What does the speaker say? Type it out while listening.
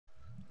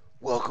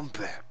Welcome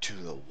back to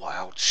the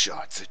wild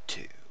Shatza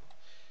II.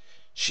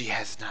 She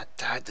has not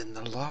died in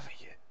the lava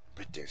yet,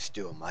 but there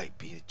still might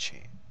be a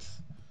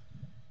chance.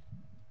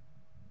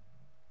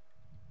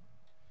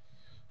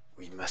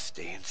 We must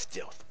stay in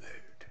stealth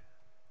mode.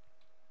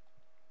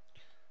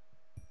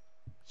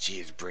 She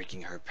is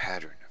breaking her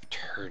pattern of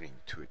turning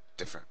to a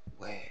different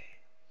way.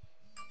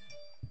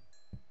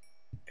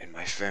 And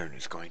my phone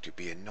is going to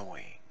be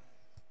annoying.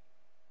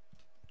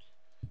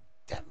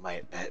 That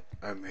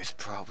most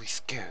probably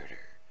scared her.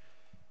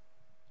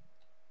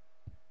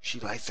 She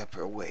lights up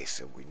her way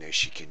so we know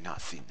she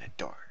cannot see in the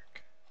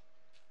dark.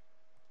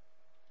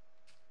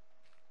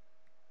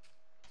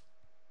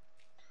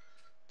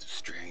 The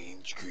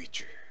strange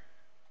creature.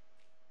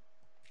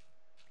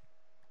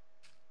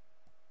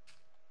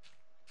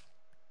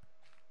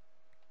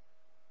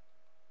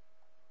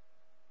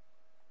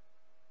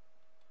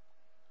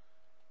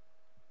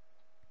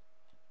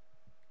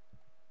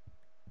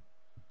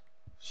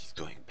 She's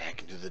going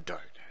back into the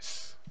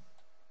darkness.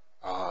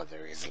 Ah,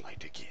 there is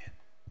light again.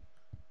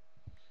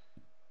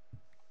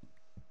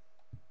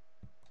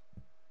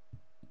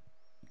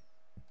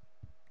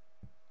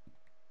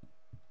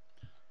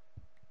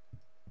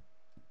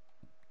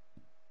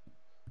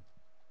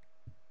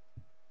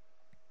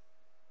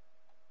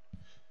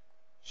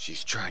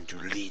 She's trying to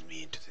lead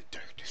me into the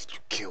darkness to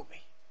kill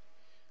me.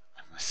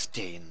 I must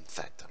stay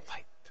inside the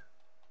light.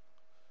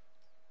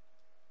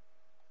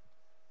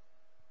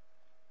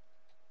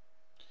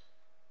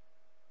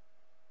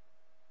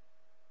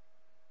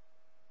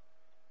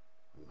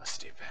 We must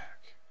stay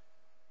back.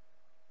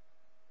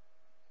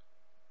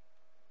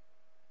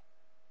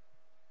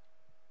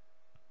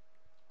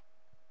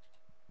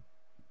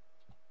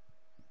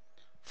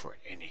 For at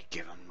any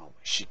given moment,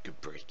 she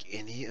could break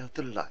any of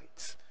the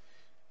lights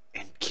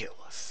and kill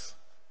us.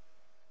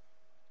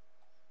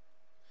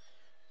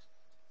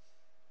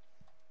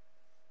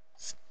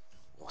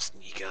 We'll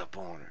sneak up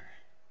on her.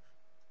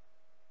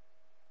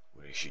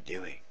 What is she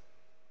doing?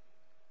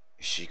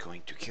 Is she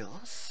going to kill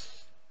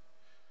us?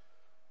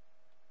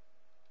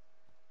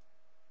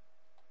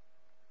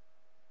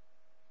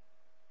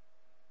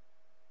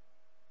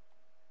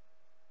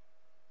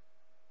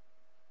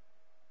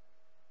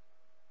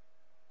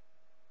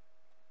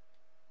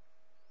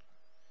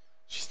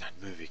 She's not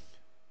moving.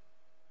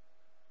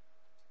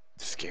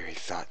 The scary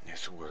thought in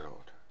this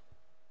world.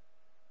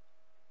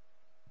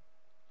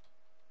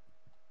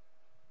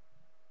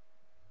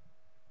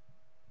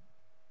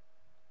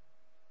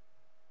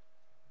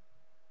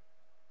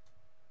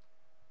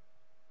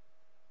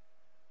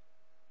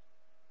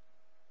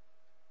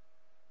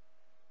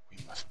 We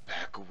must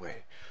back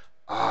away.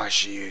 Ah,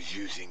 she is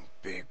using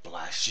big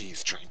blast. She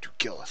is trying to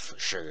kill us for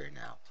sure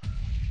now.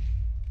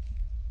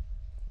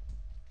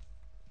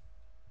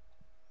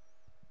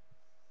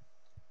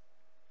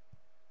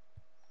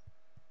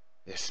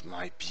 This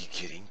might be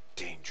getting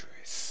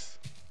dangerous.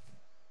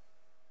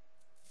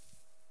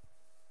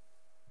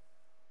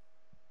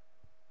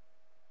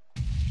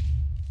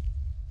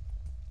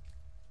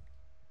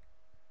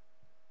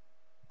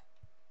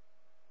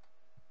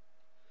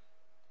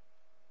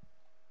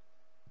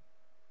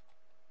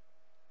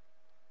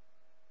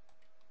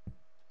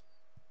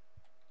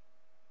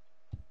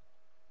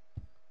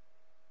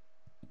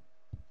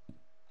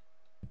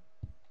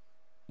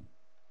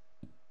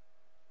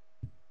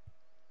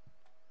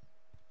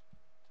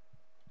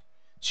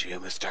 She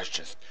almost touched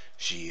us.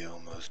 She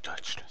almost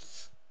touched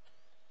us.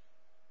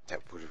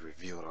 That would have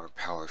revealed our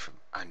power from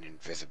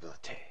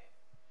uninvisibility,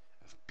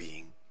 of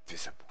being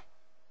visible.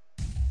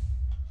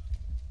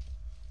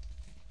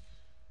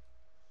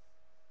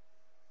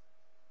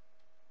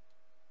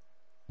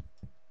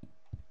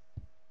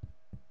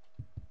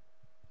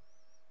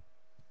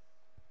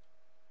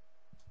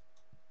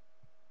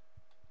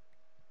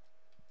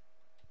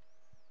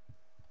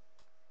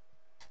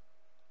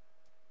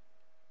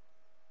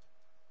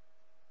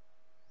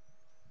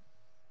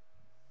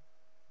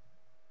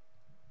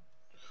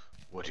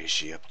 What is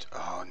she up to?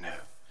 Oh no.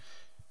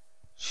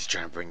 She's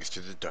trying to bring us to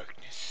the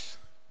darkness.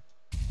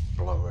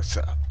 Blow us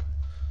up.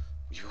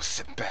 We will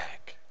sit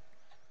back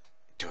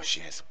until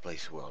she has a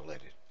place well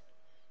lit.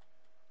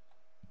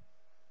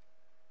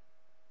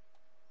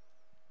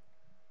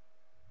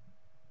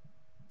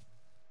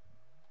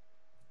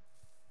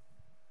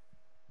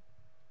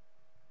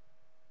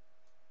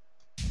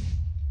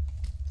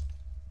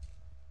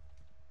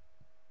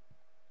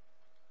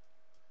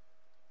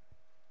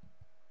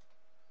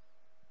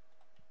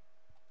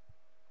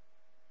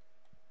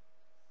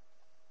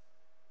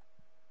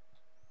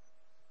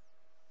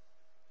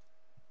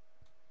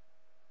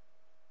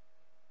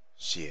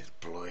 She is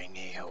blowing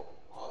in.